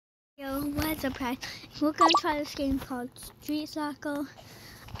surprise. We're gonna try this game called Street Soccer.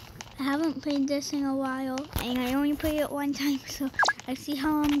 I haven't played this in a while, and I only played it one time, so I see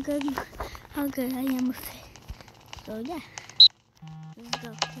how good I am with it. So yeah, let's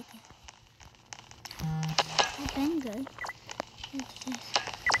go. Take it. I've been good.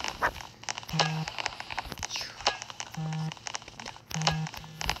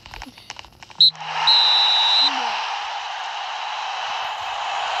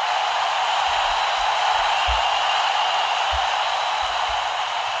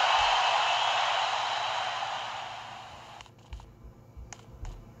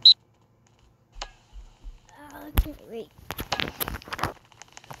 Okay, wait.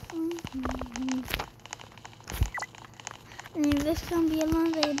 And if this gonna be a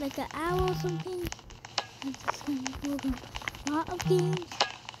long day, like an hour or something, I'm just gonna do a lot of games.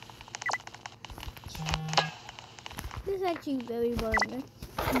 This is actually very boring.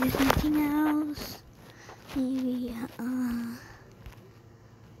 There's nothing else. Maybe,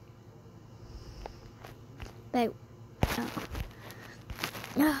 but, oh.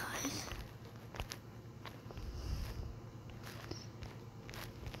 No.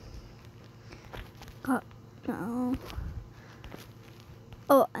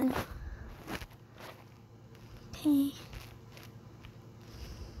 Oh, I know. Okay.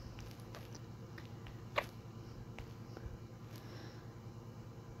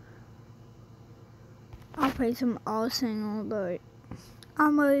 I'll play some Arsenal, but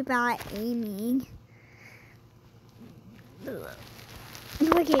I'm worried about aiming.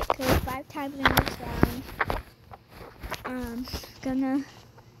 If I get killed 5 times in this round, I'm gonna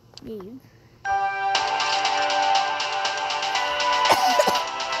leave.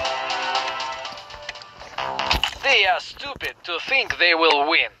 They are stupid to think they will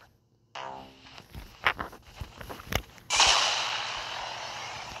win.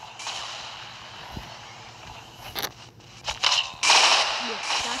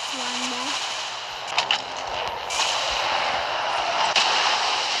 That's one there.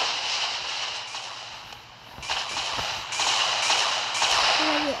 I'm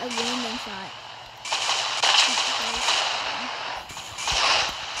gonna get a random shot.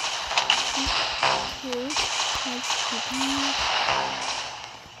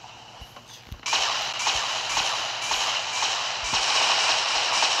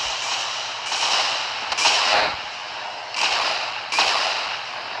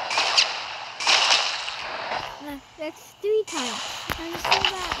 That's 3 times. I'm so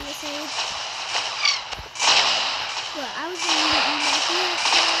bad with it. Well, I was going to end up here.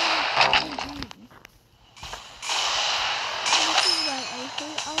 This is what I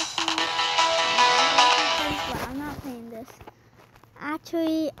say also. But I'm not playing this.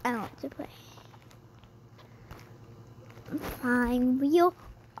 Actually, I don't want to play. Fine, we'll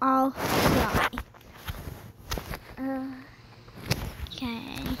all try. Okay.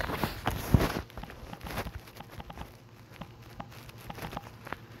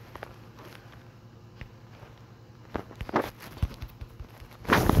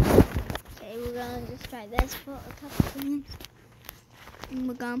 We're gonna just try this for a couple minutes, and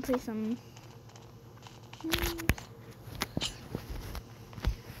we're gonna play some games.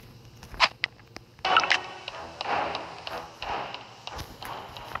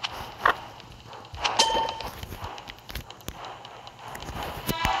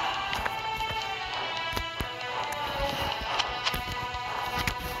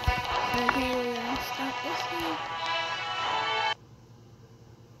 Okay, we're gonna start this one.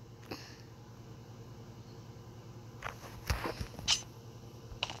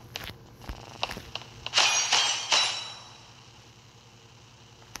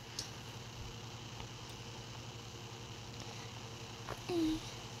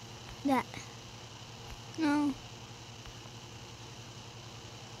 That. No.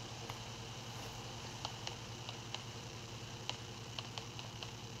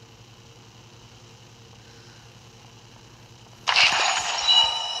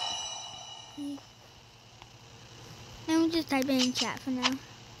 And we'll just type it in chat for now.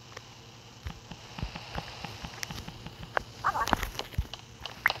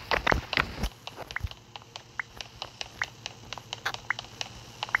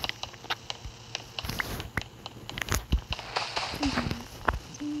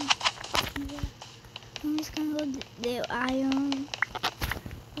 I'm just gonna go the iron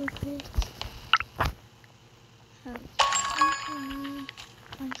real quick. Okay.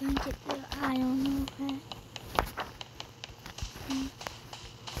 I'm gonna get the iron real quick.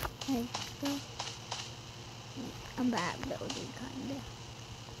 There you go. I'm bad building kinda.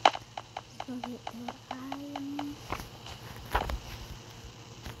 Let's go get the iron.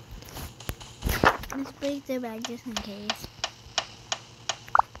 Let's break their bag just in case.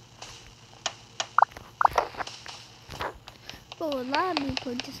 But a lot of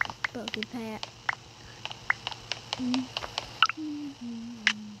people just broke your pack. Wait,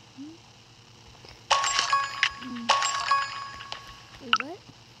 what?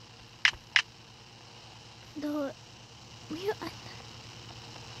 The wait.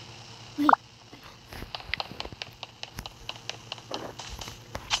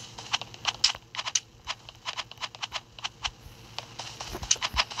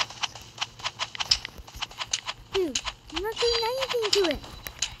 Dude, I'm not doing anything to it.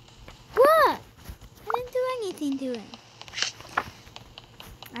 What? I didn't do anything to it.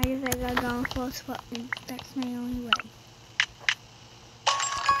 I guess I gotta go on full spot and that's my only way.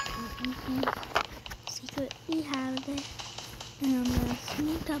 Secretly have this. And I'm gonna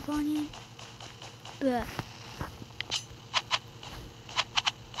sneak up on him. But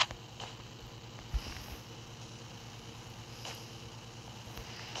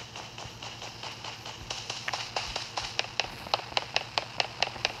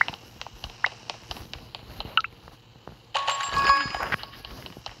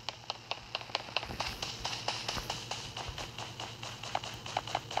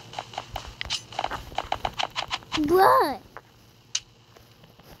what?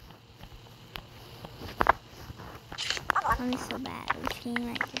 I'm so bad at this game.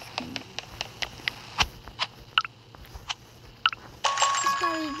 I just can't. He's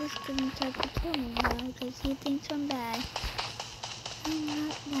probably just gonna try to kill me now because he thinks I'm bad. I'm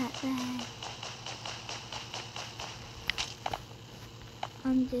not that bad.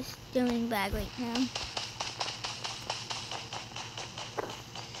 I'm just doing bad right now.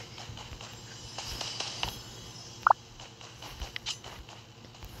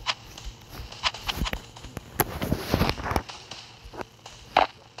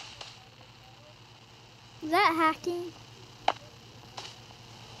 Is that hacking?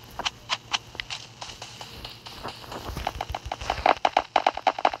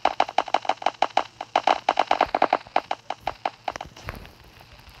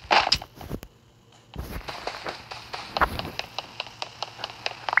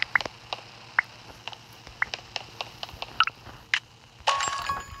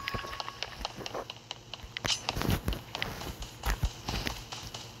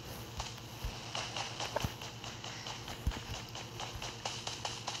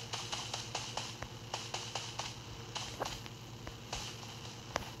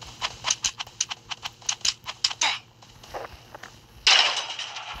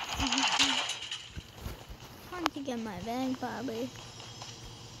 To get my bag, probably.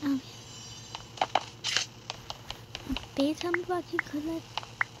 Please tell me about you, could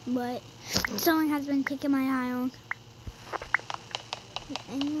but someone has been taking my eye on. If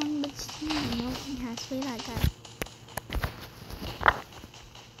anyone would see me, nothing has to be like that.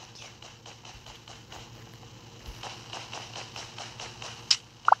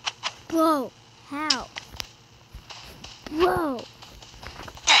 Bro, how? Bro.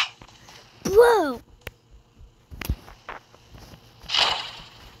 Bro.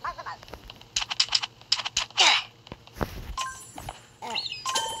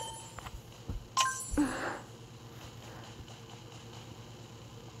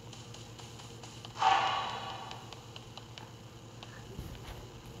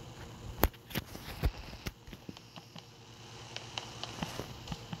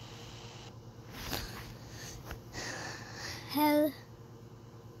 Hell.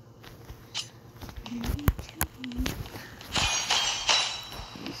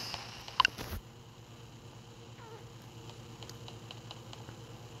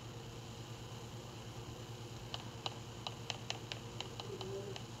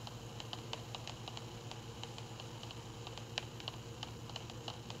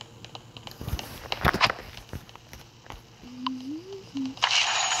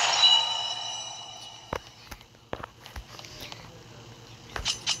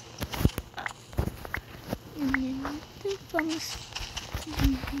 Vamos.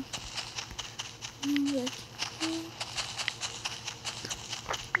 Vamos ver aqui.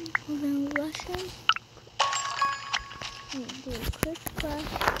 Vou ver um Russian. Vou do quick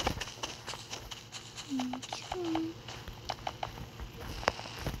flash.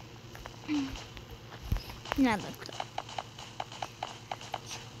 Nada.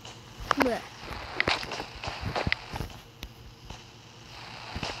 But.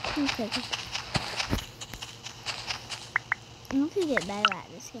 Okay. I don't think get better at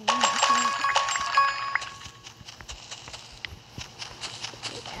this game. I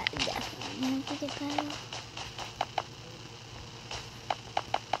definitely have to get better.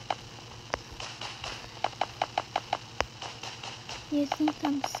 You think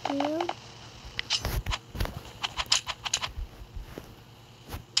I'm scared?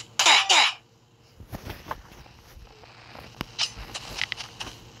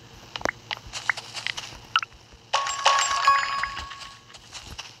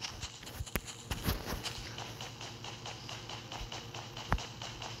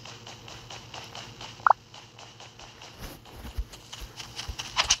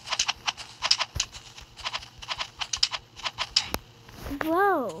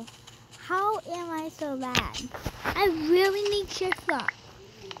 Whoa, how am I so bad? I really need shift lock.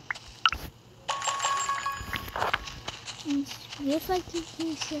 And if I can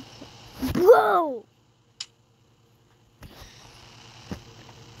do shift lock. Whoa!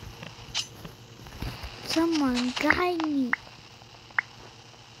 Someone guide me.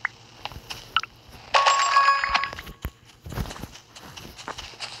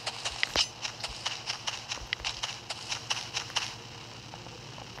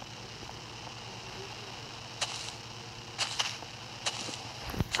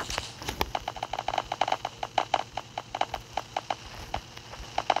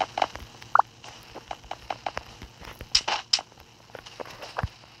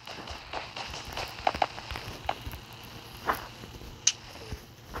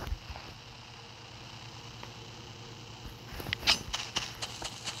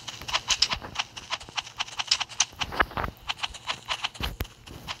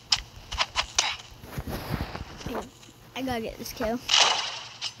 I gotta get this kill.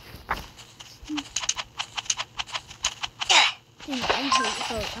 Dude, I hate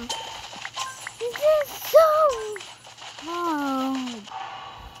photo. This is so hard.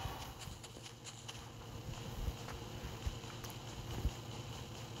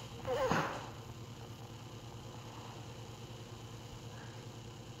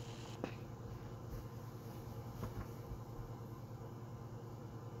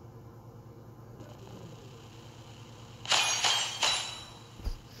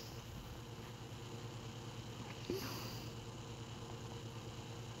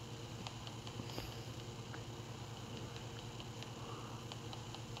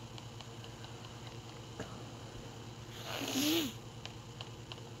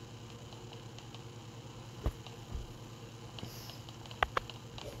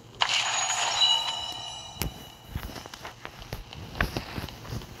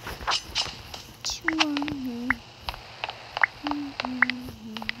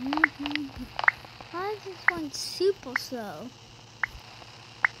 Why is this one super slow?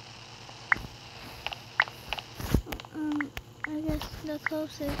 I guess the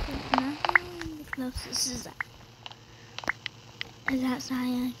closest is nothing. The closest is that. Is that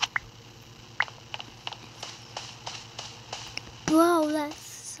cyan? Whoa, that's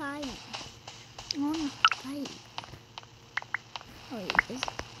cyan. I wanna fight. Oh,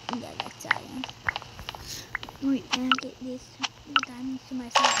 yeah, that's cyan. Wait, and I get this diamonds to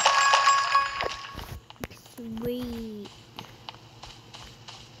myself. Sweet.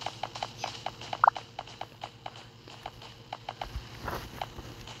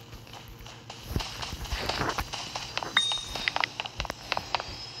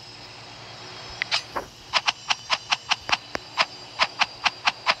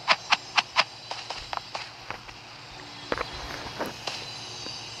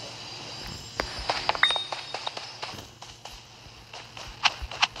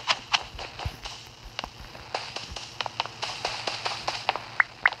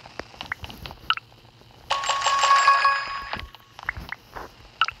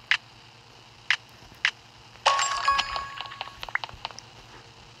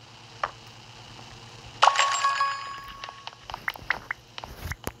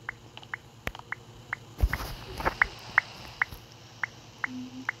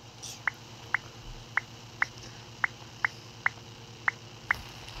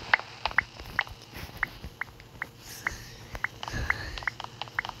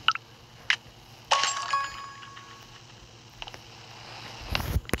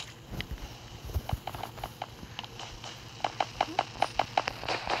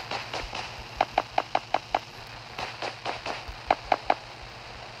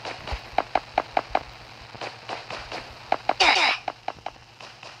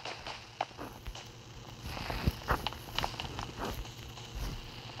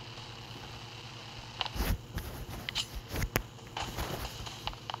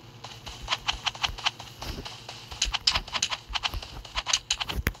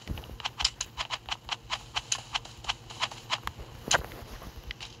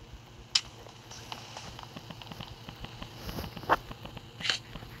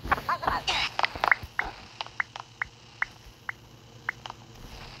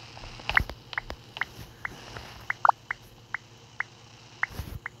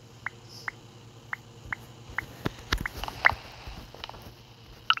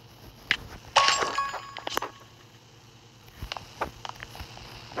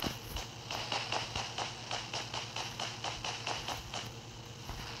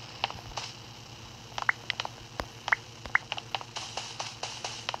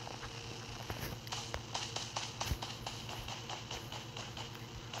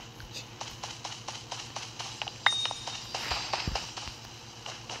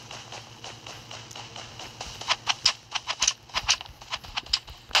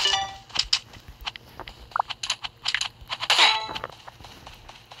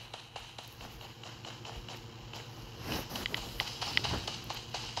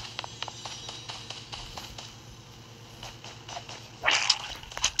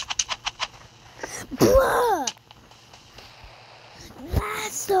 Blah!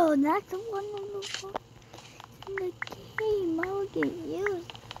 Lasso, that's the one in the game. I will get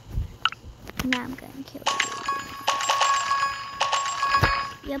used. Now I'm gonna kill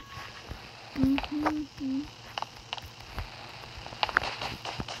you. Yep.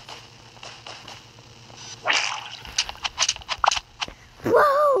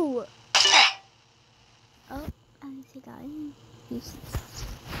 Whoa! Oh, I think I am useless.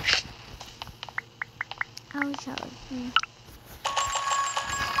 I'll challenge him.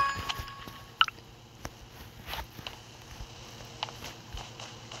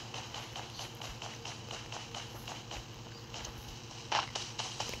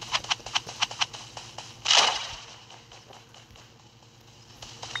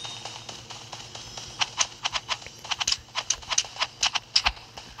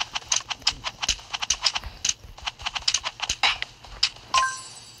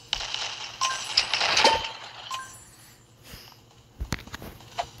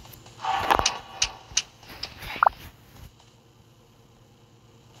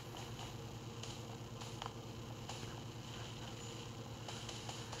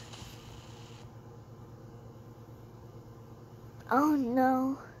 Oh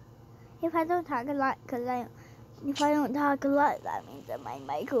no. If I don't talk a lot, if I don't talk a lot, that means that my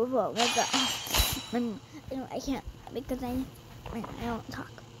microphone is off. I can't because I don't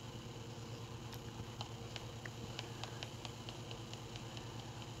talk.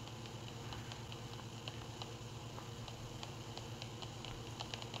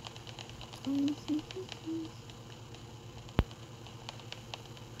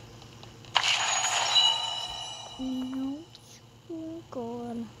 No, we're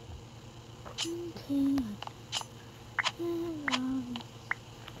gone. Okay.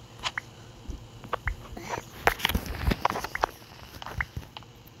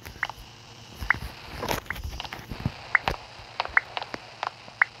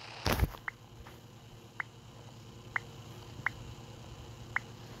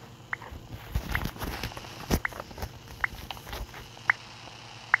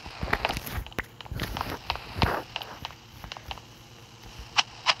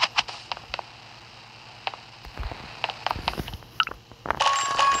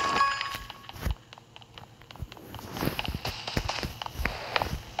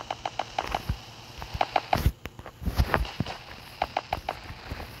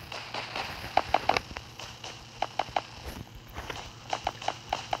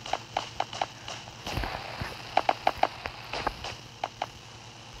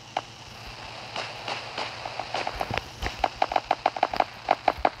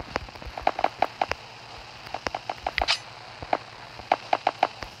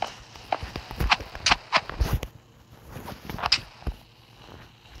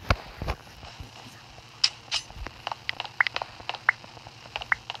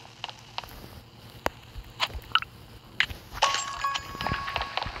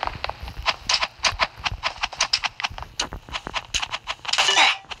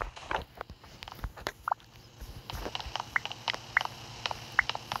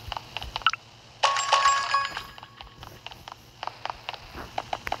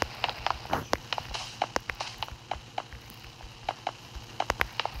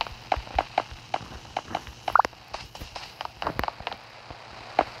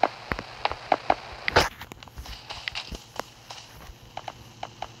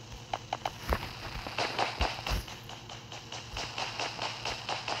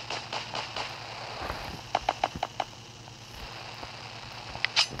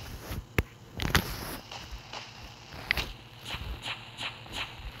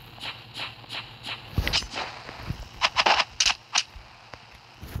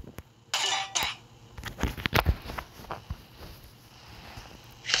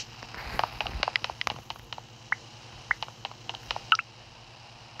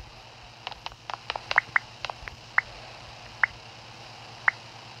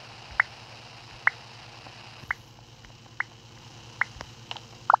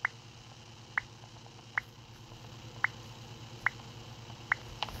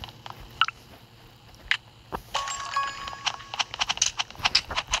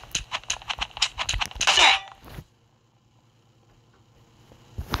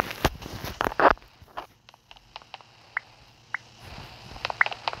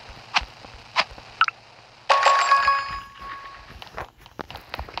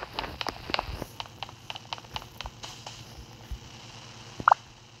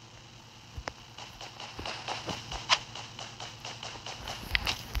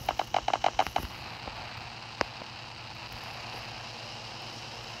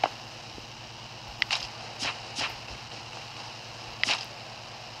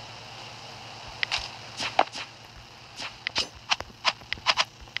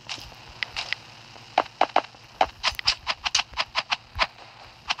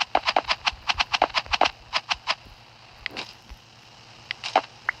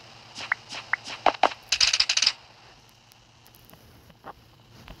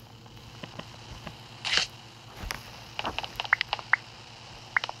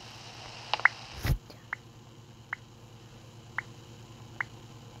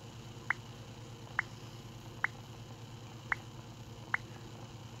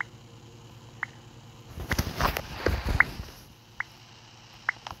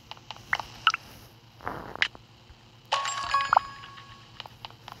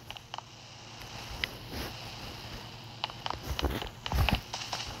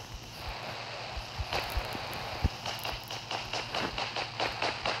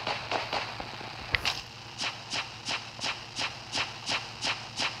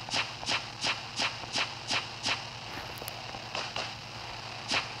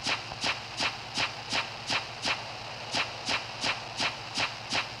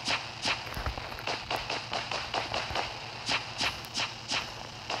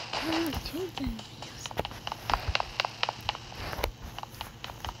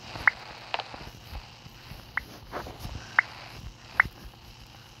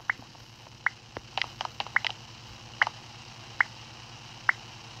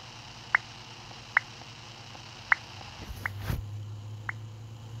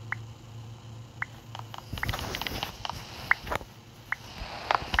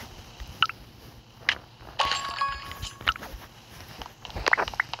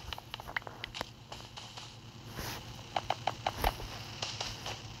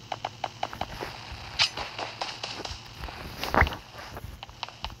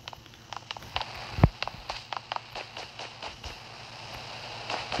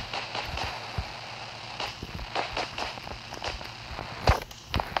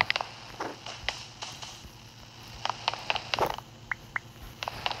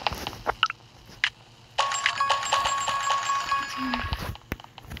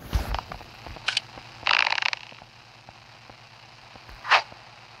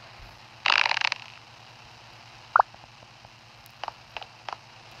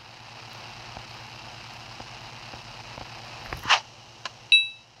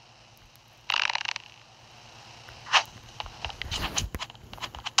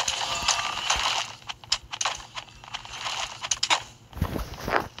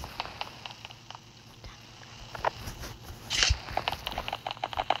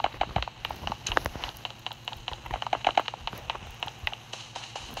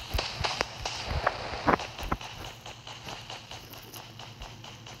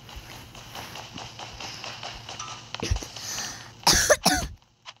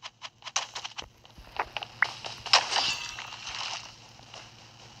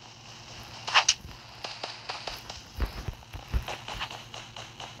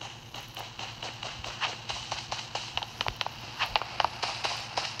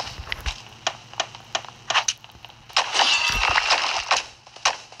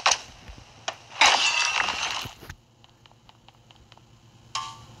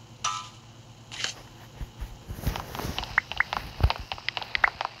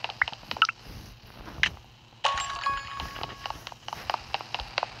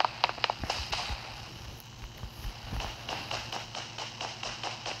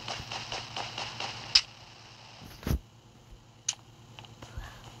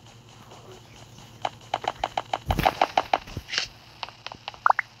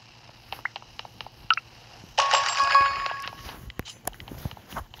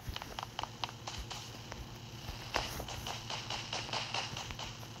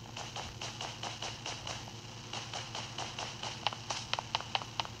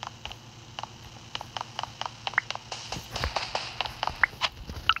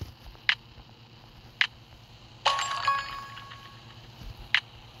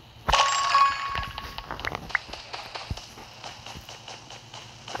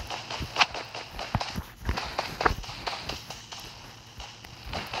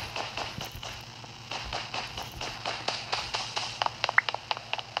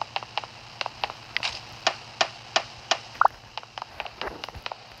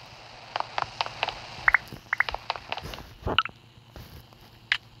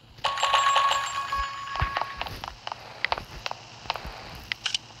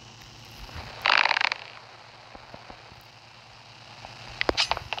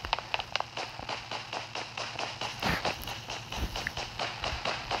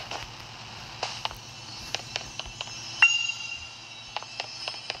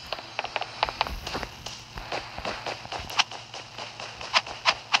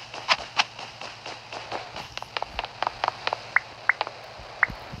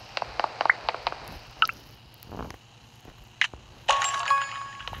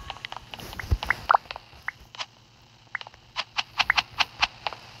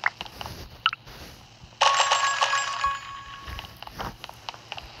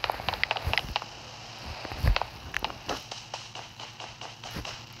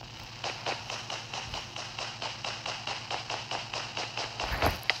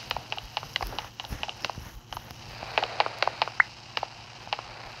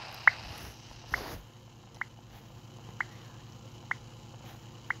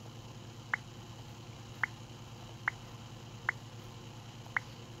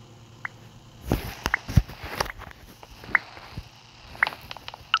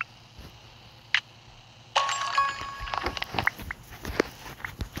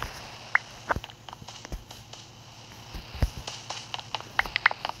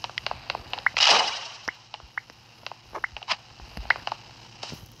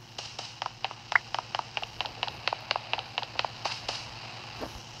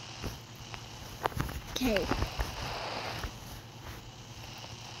 Okay.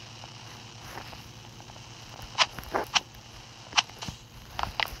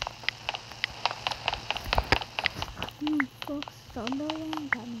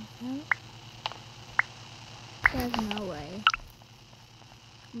 Sunderland coming out. There's no way.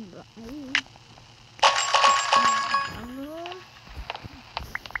 Right.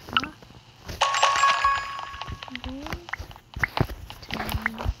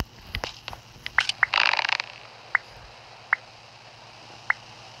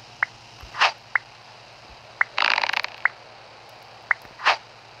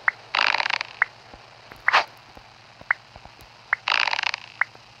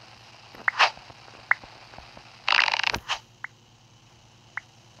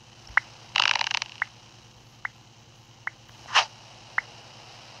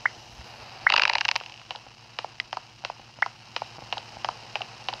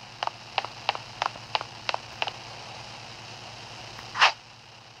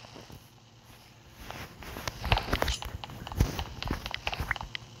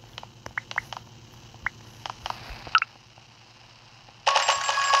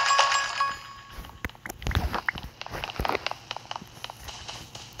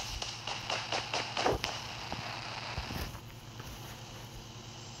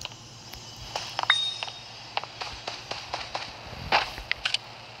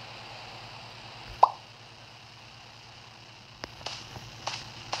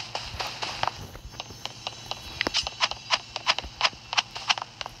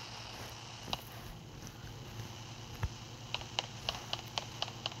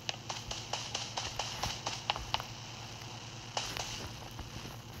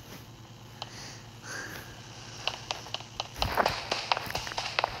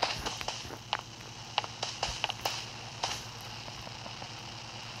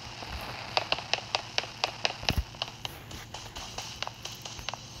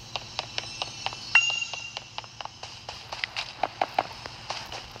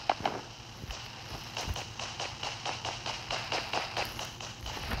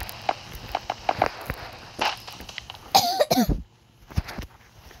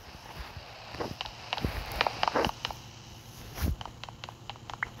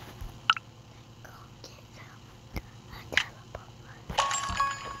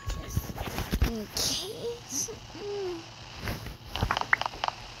 In case.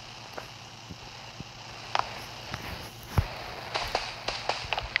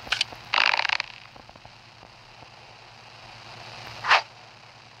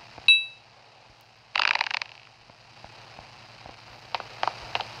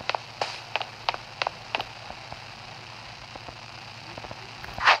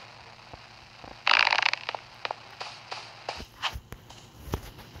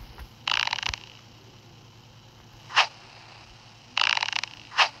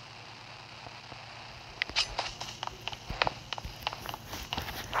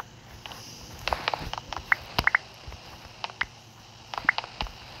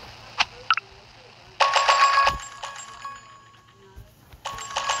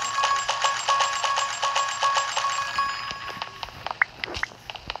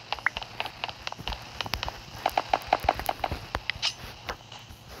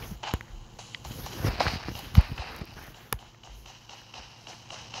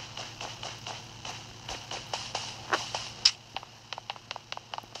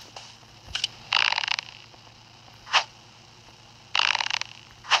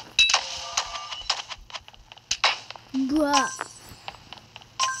 Bruh.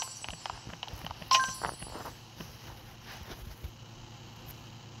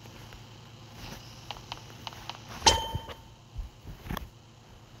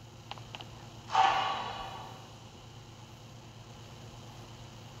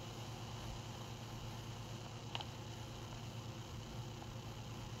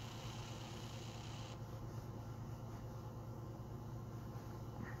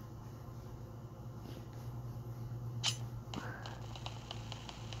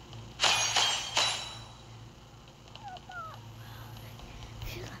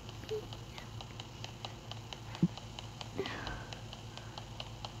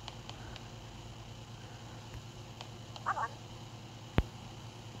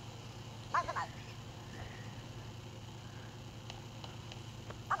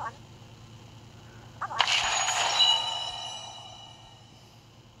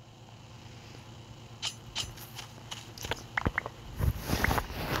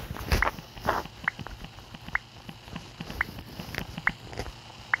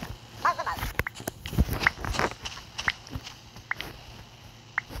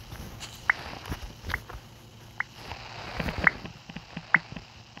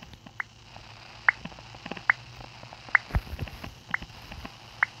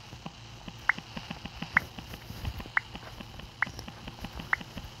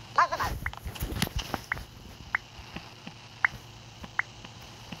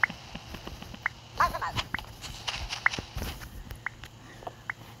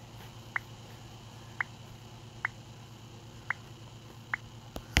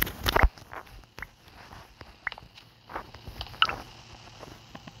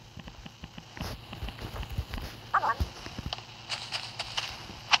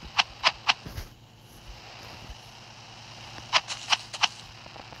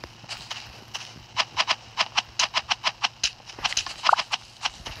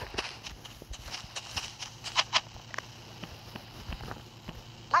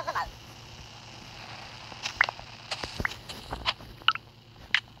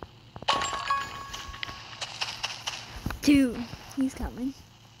 Dude, he's coming.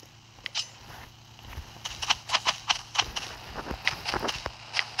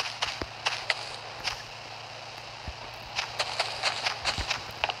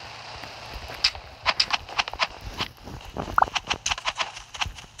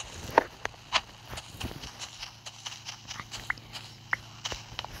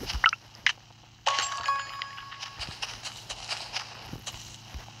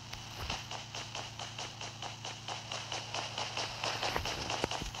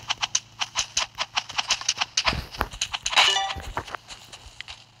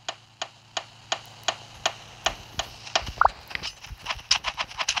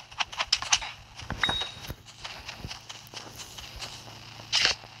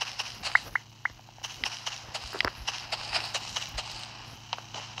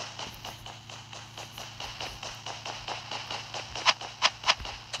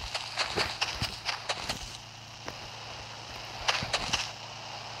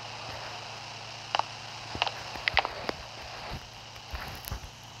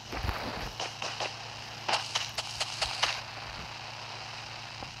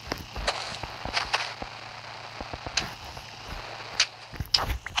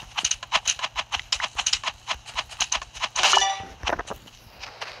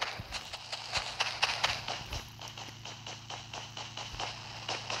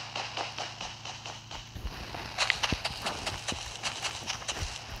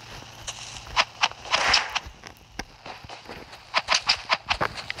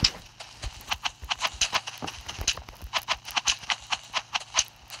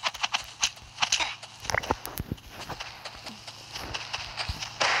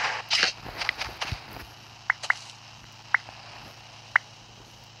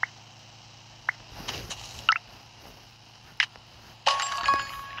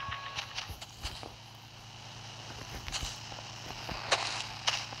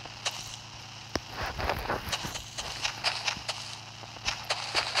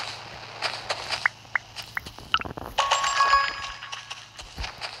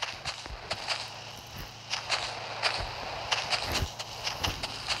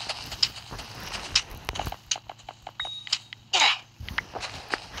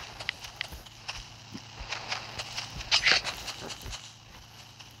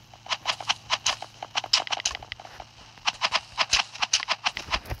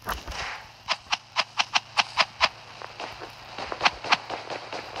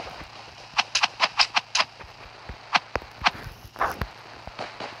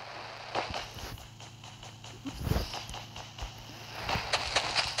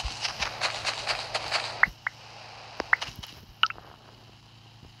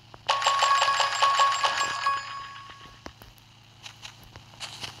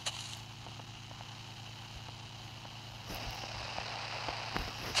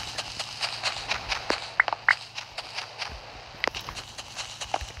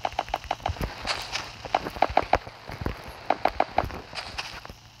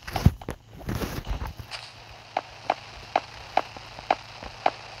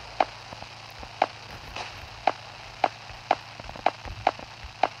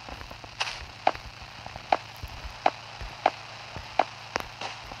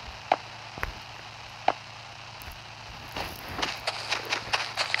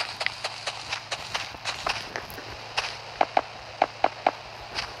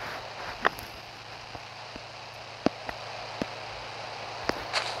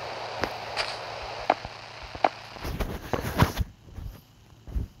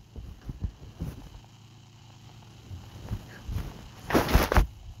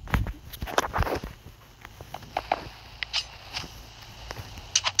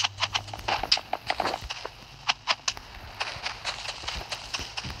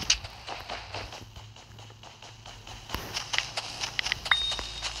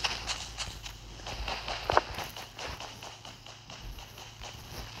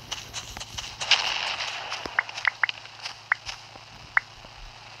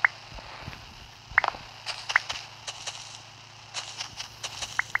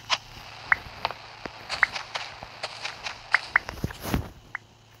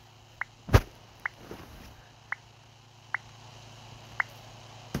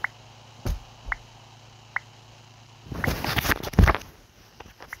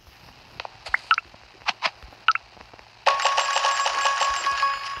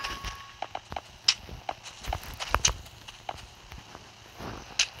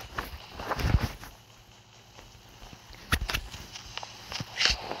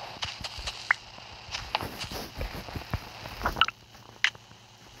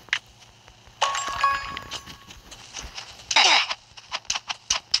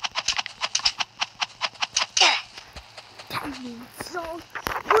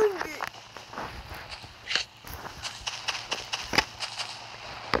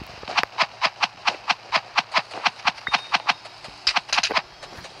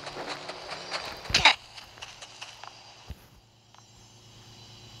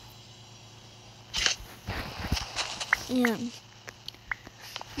 Yeah.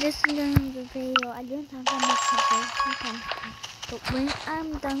 This is the end of the video. I didn't have that much coverage, but when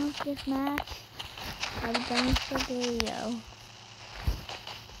I'm done with this match, I'm done with the video.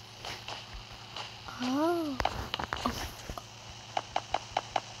 Oh.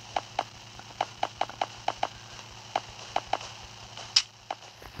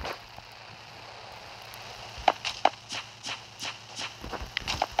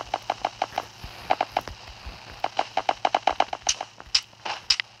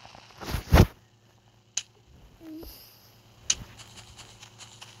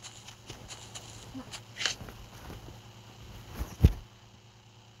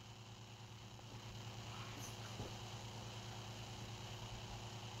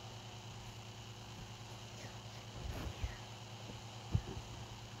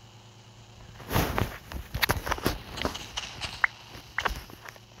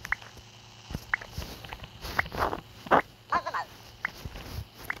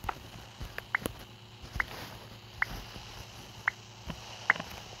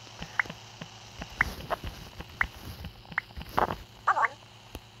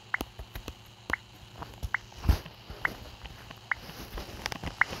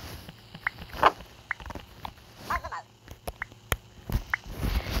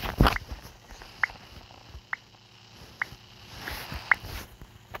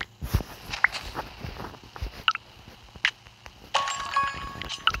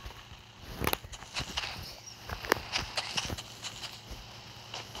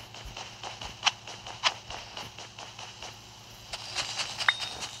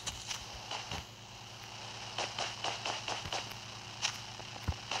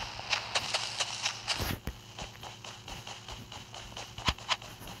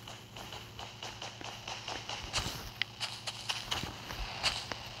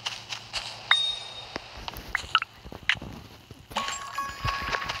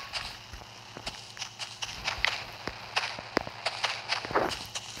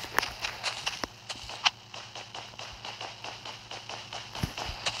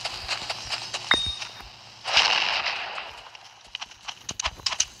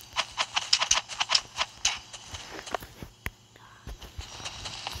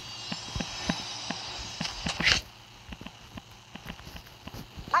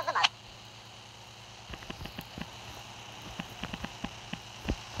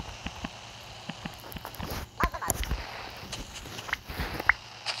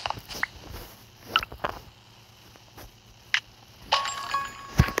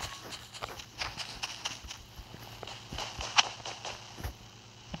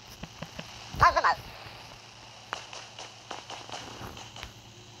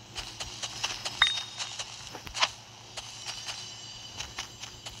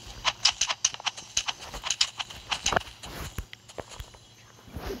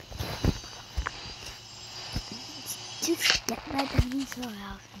 Just get my dinosaur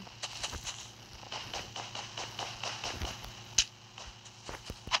out.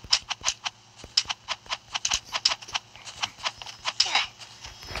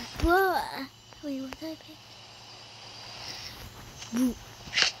 Whoa! Wait, what did I pick? Woo.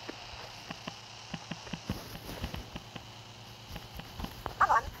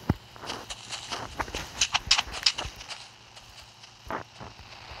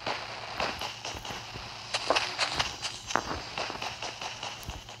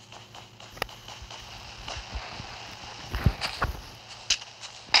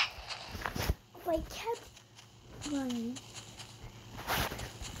 I kept running.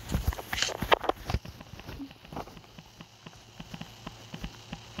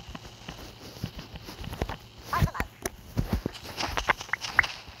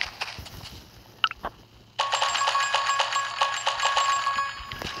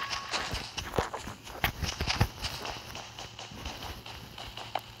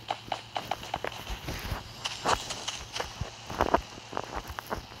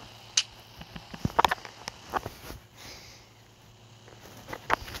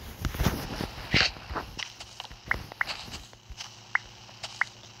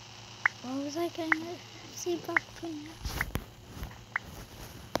 What was I going to see back from now?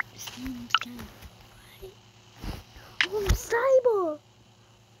 Seems kind of right. Oh, I'm stable!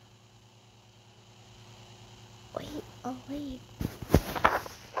 Wait, oh wait.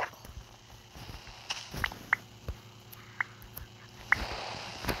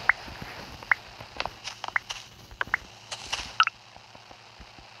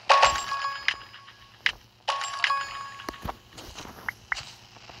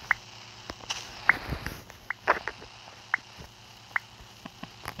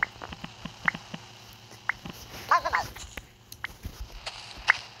 Pass them out.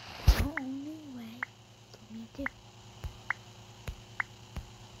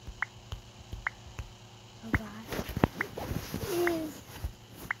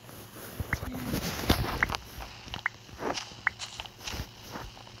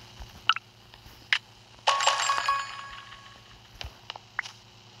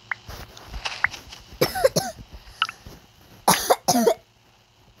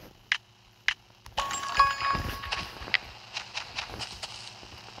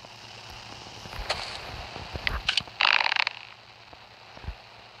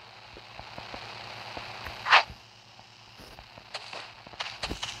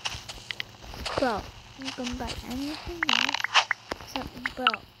 Bro, you can buy anything else except bro.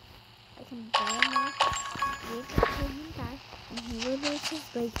 I can buy him off, give it to him back, and he will lose his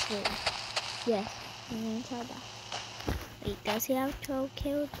breakthrough. Yes, I'm gonna try that. Wait, does he have 12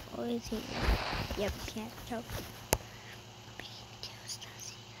 kills or is he? Yep, he has 12 kills. How many kills does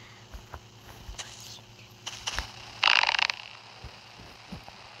he have?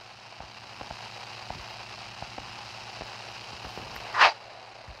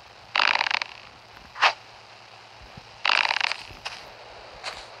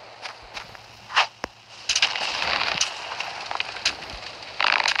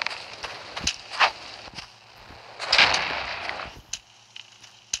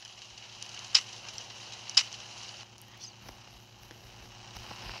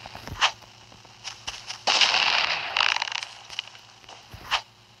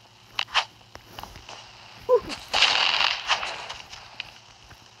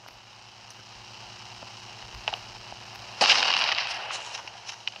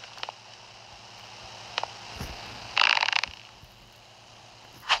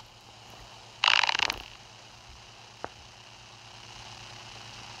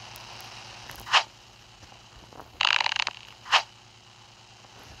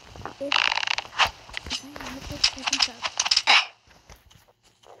 If I win this second job,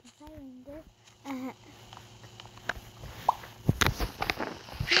 if I win this,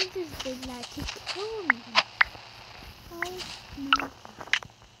 he just did that to kill me. Oh my god.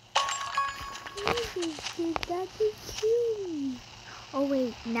 He just did that to kill me. Oh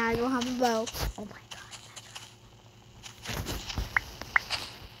wait, now I don't have a bow. Oh my god.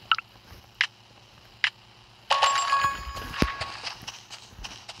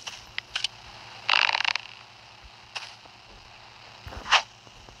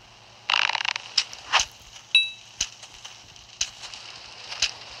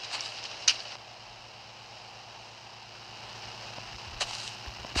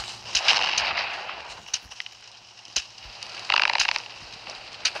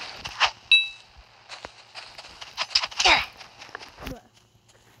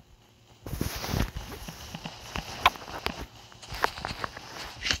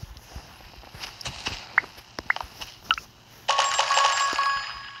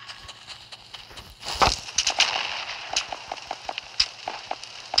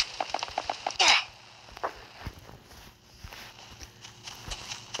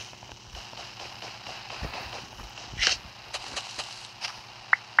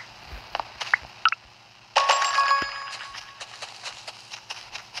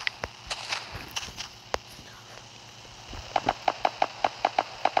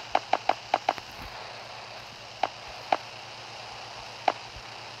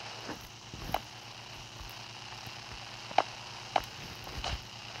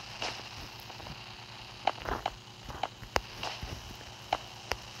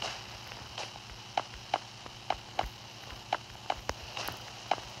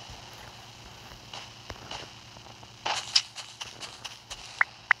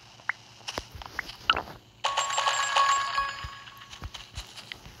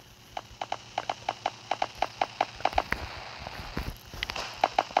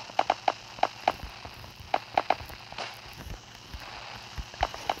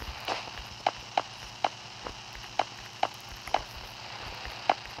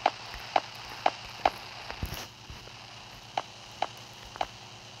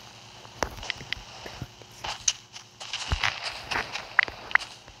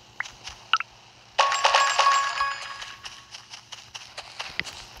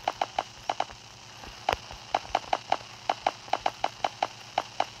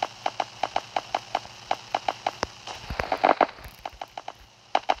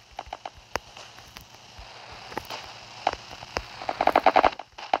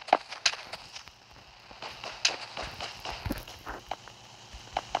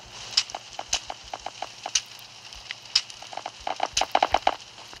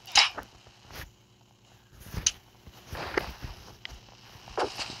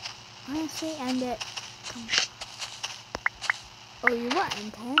 Honestly, end it. Come on. Oh, you were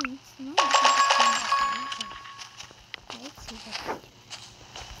intense. No, let's see that.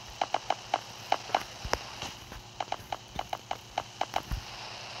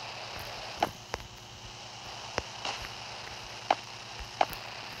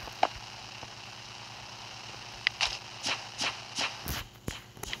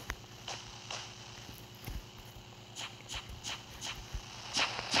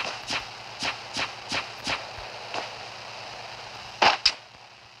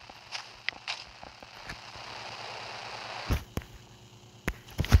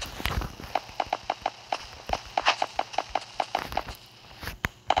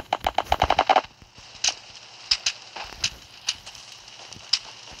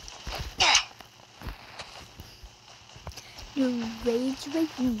 rage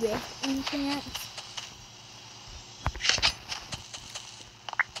with this enchant.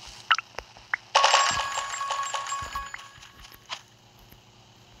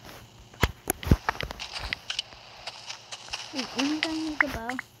 Wait, I'm gonna make a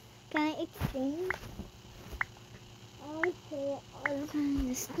bow. Can I exchange? Okay, I'll turn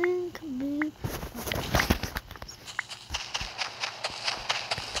this thing to be.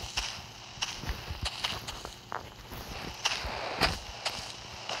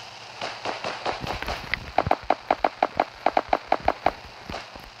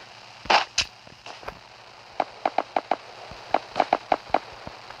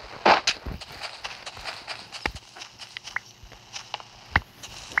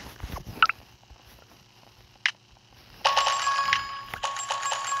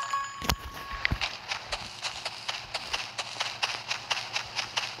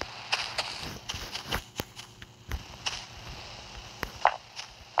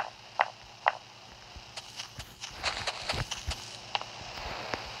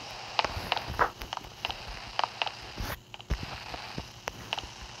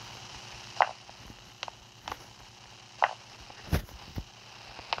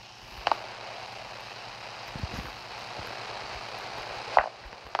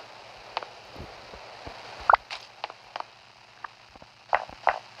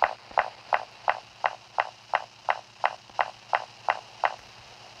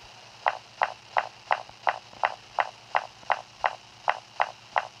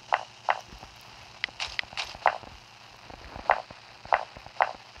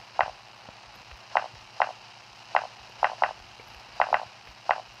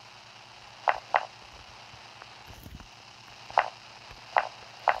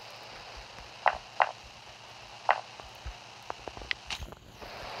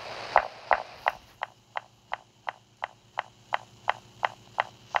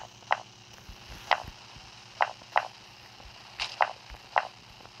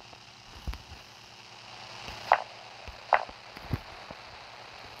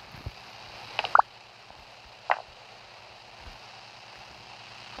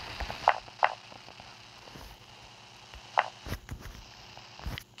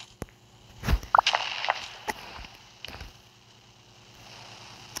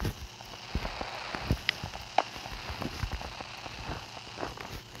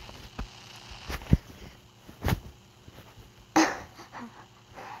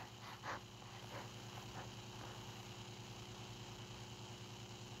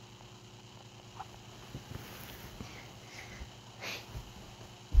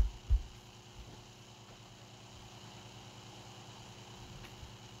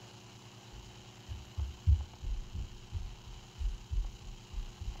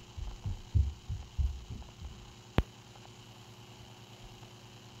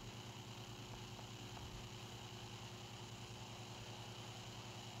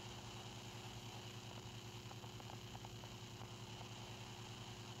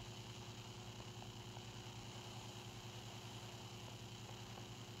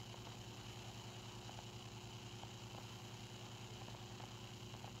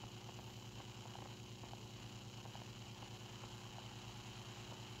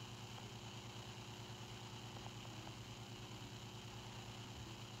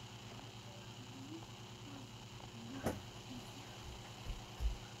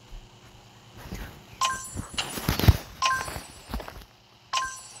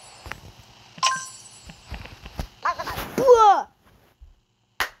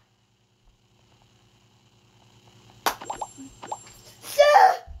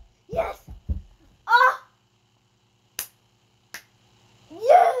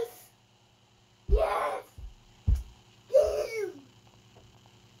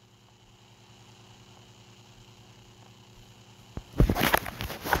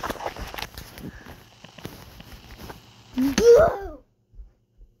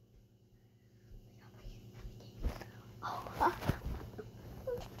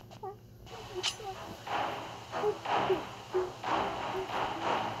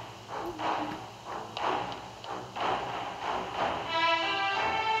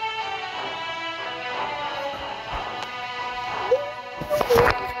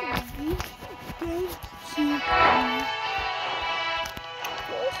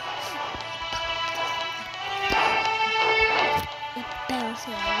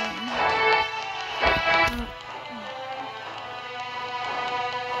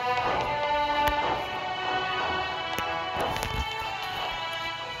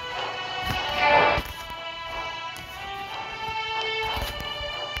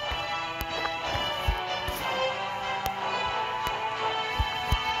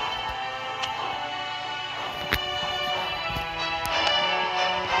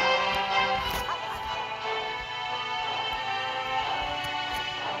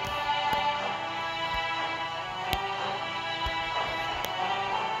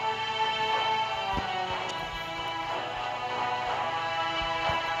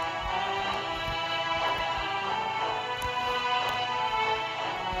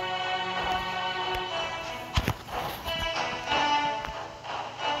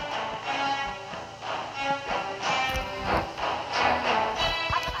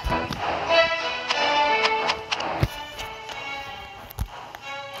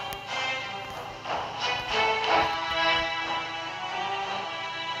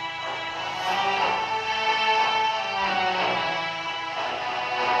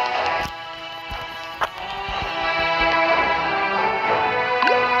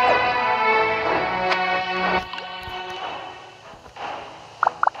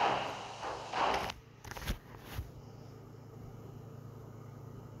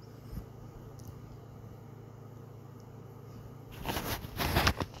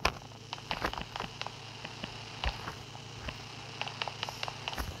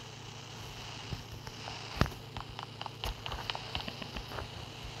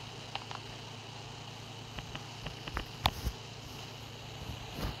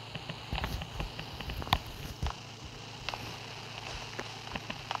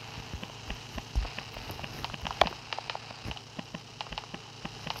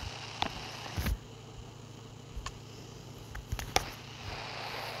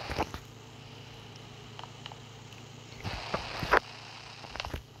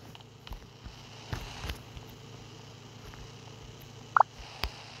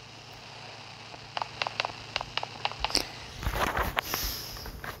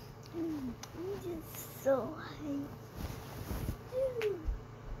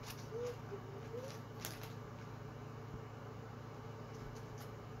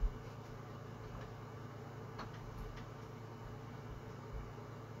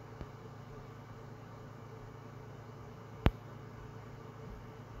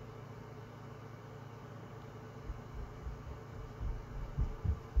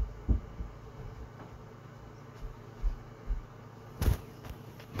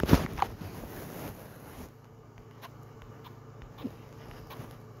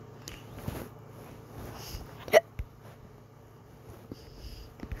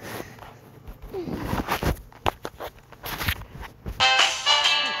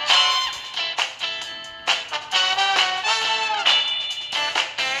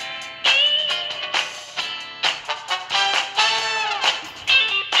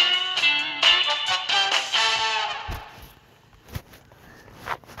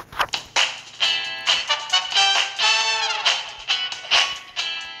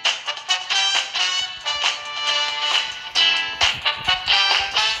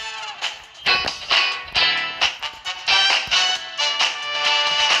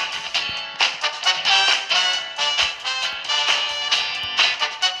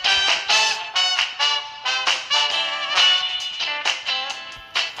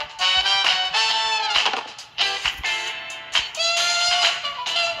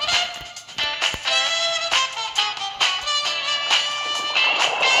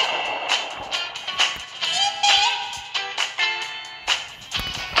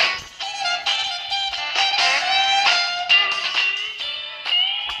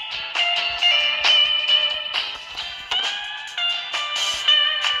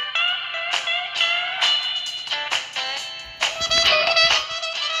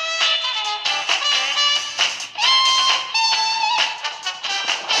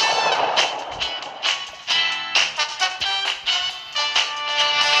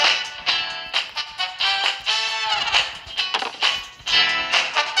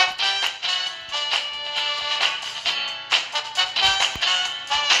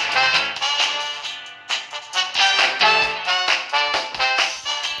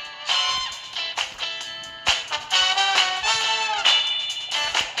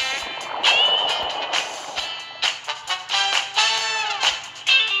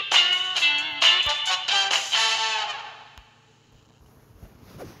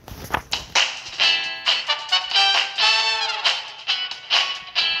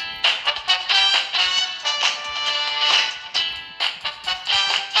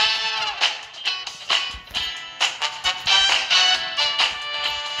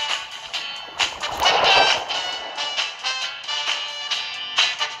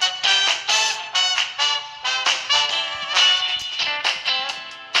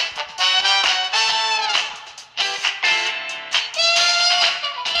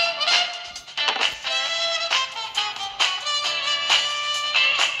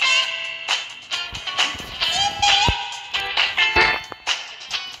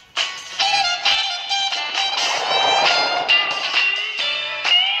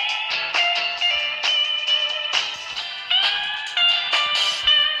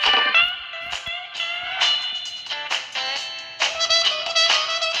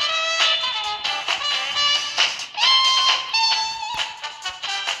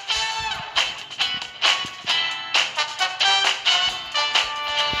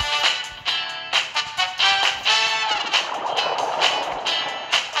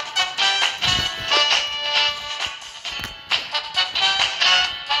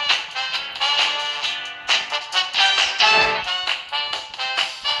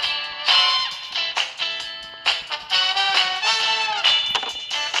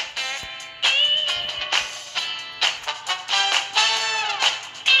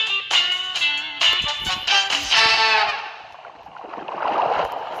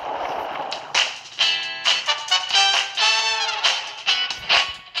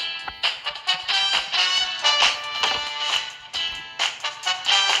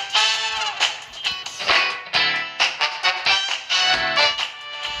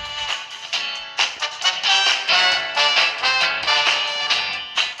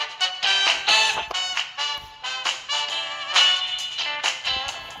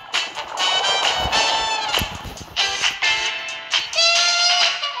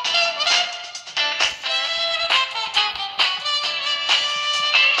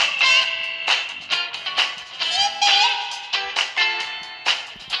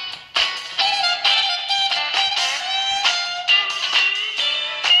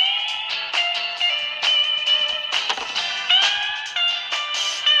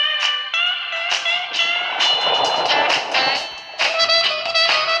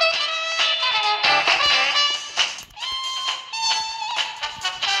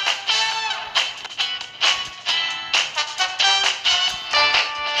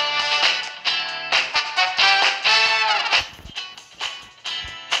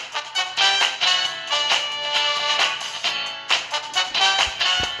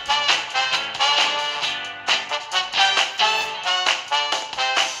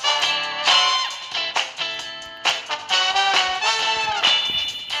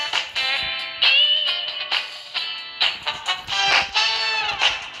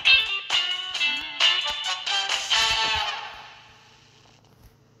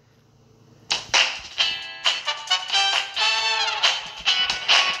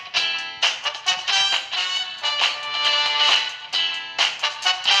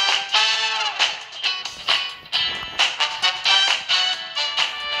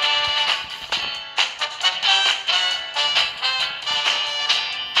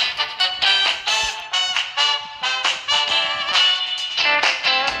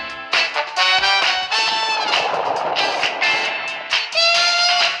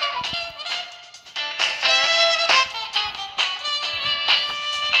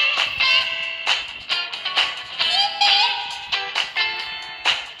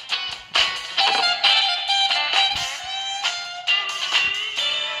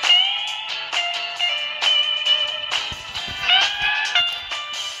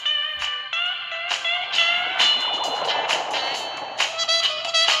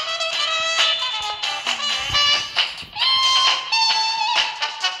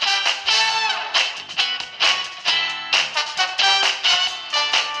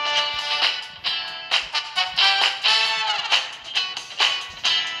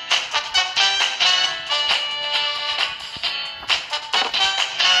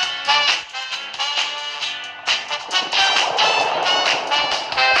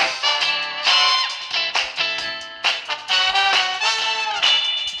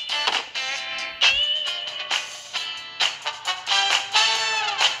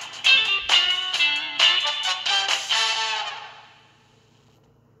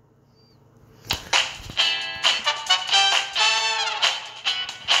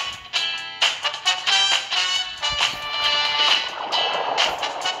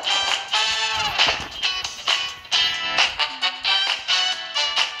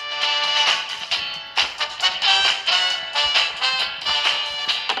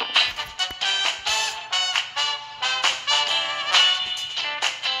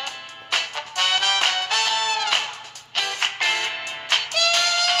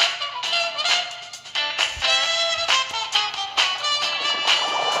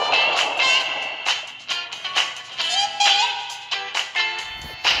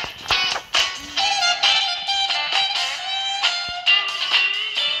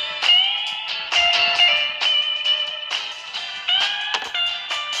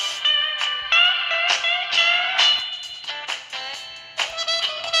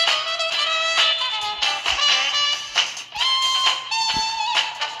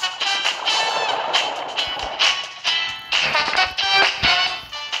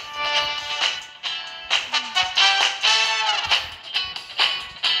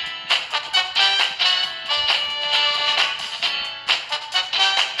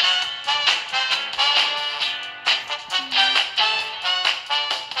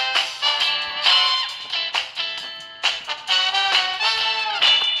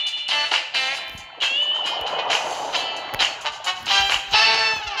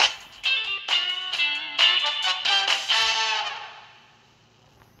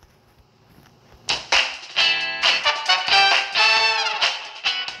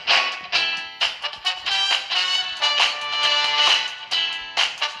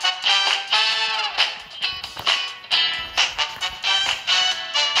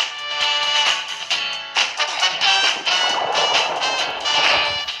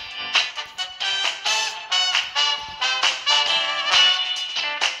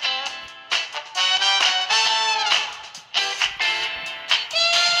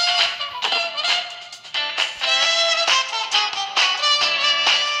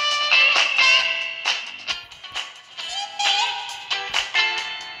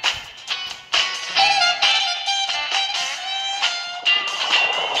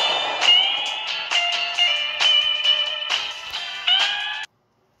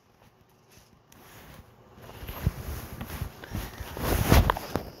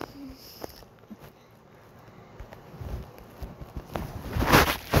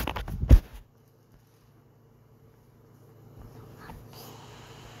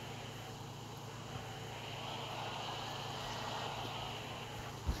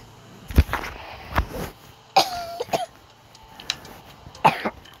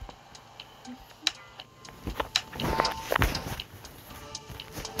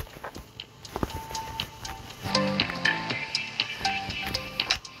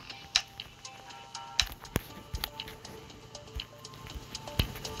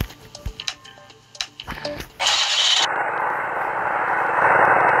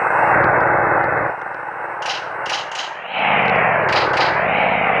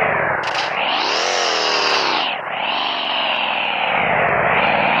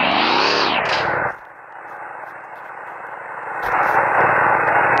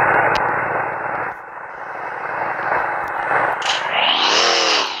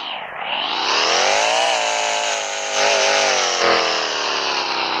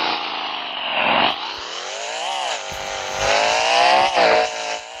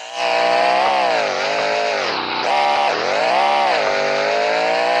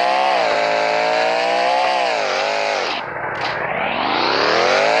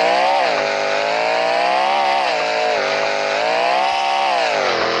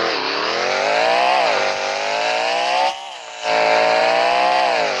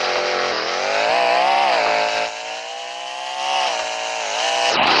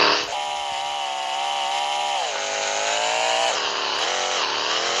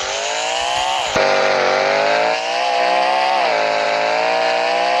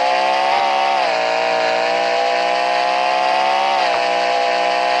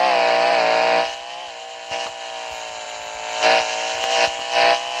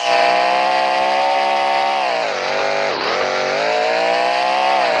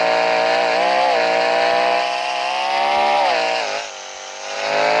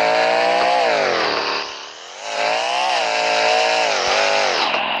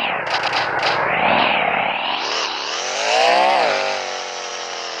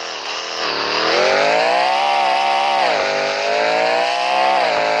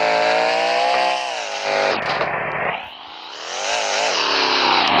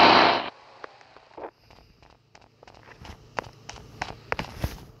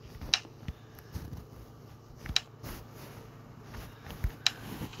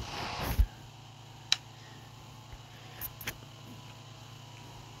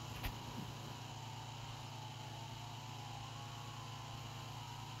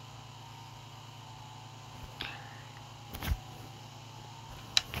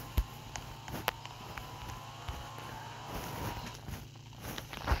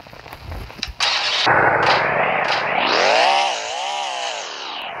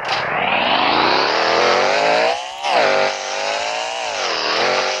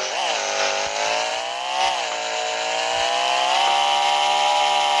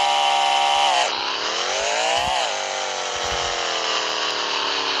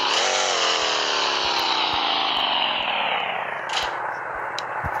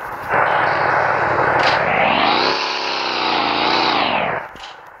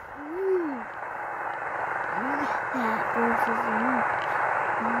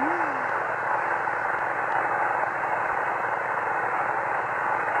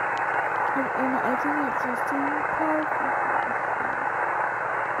 and I think it's a theme park.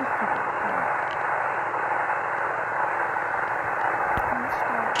 Let's put it back. Let's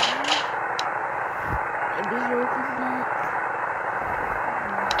start there. Maybe he'll come back.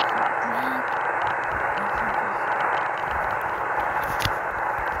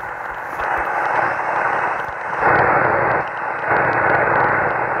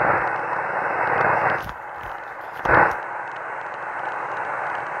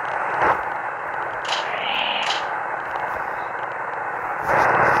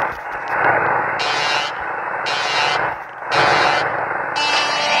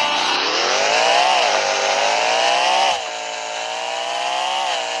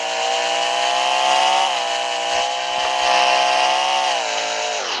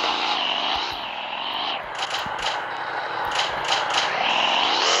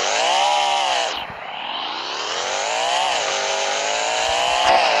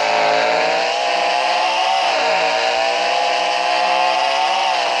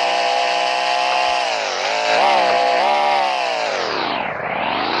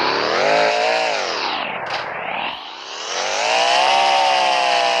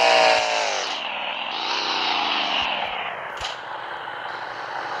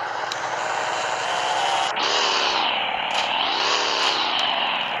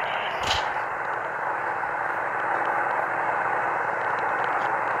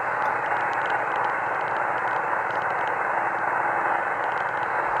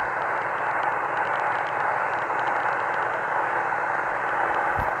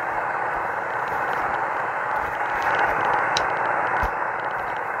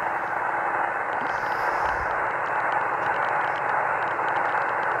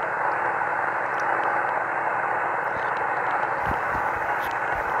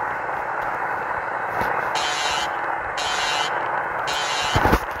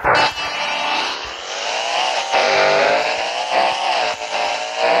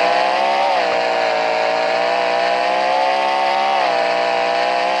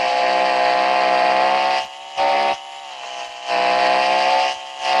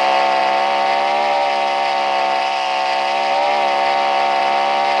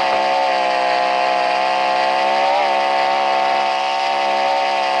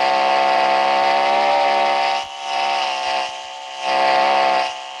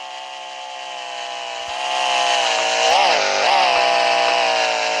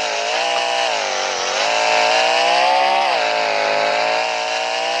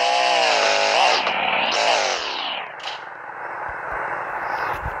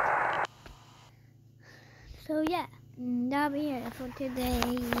 So yeah, that'll be it for today.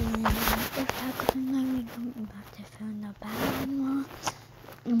 And if I couldn't let me, I'm about to film the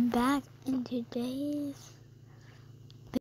back in today's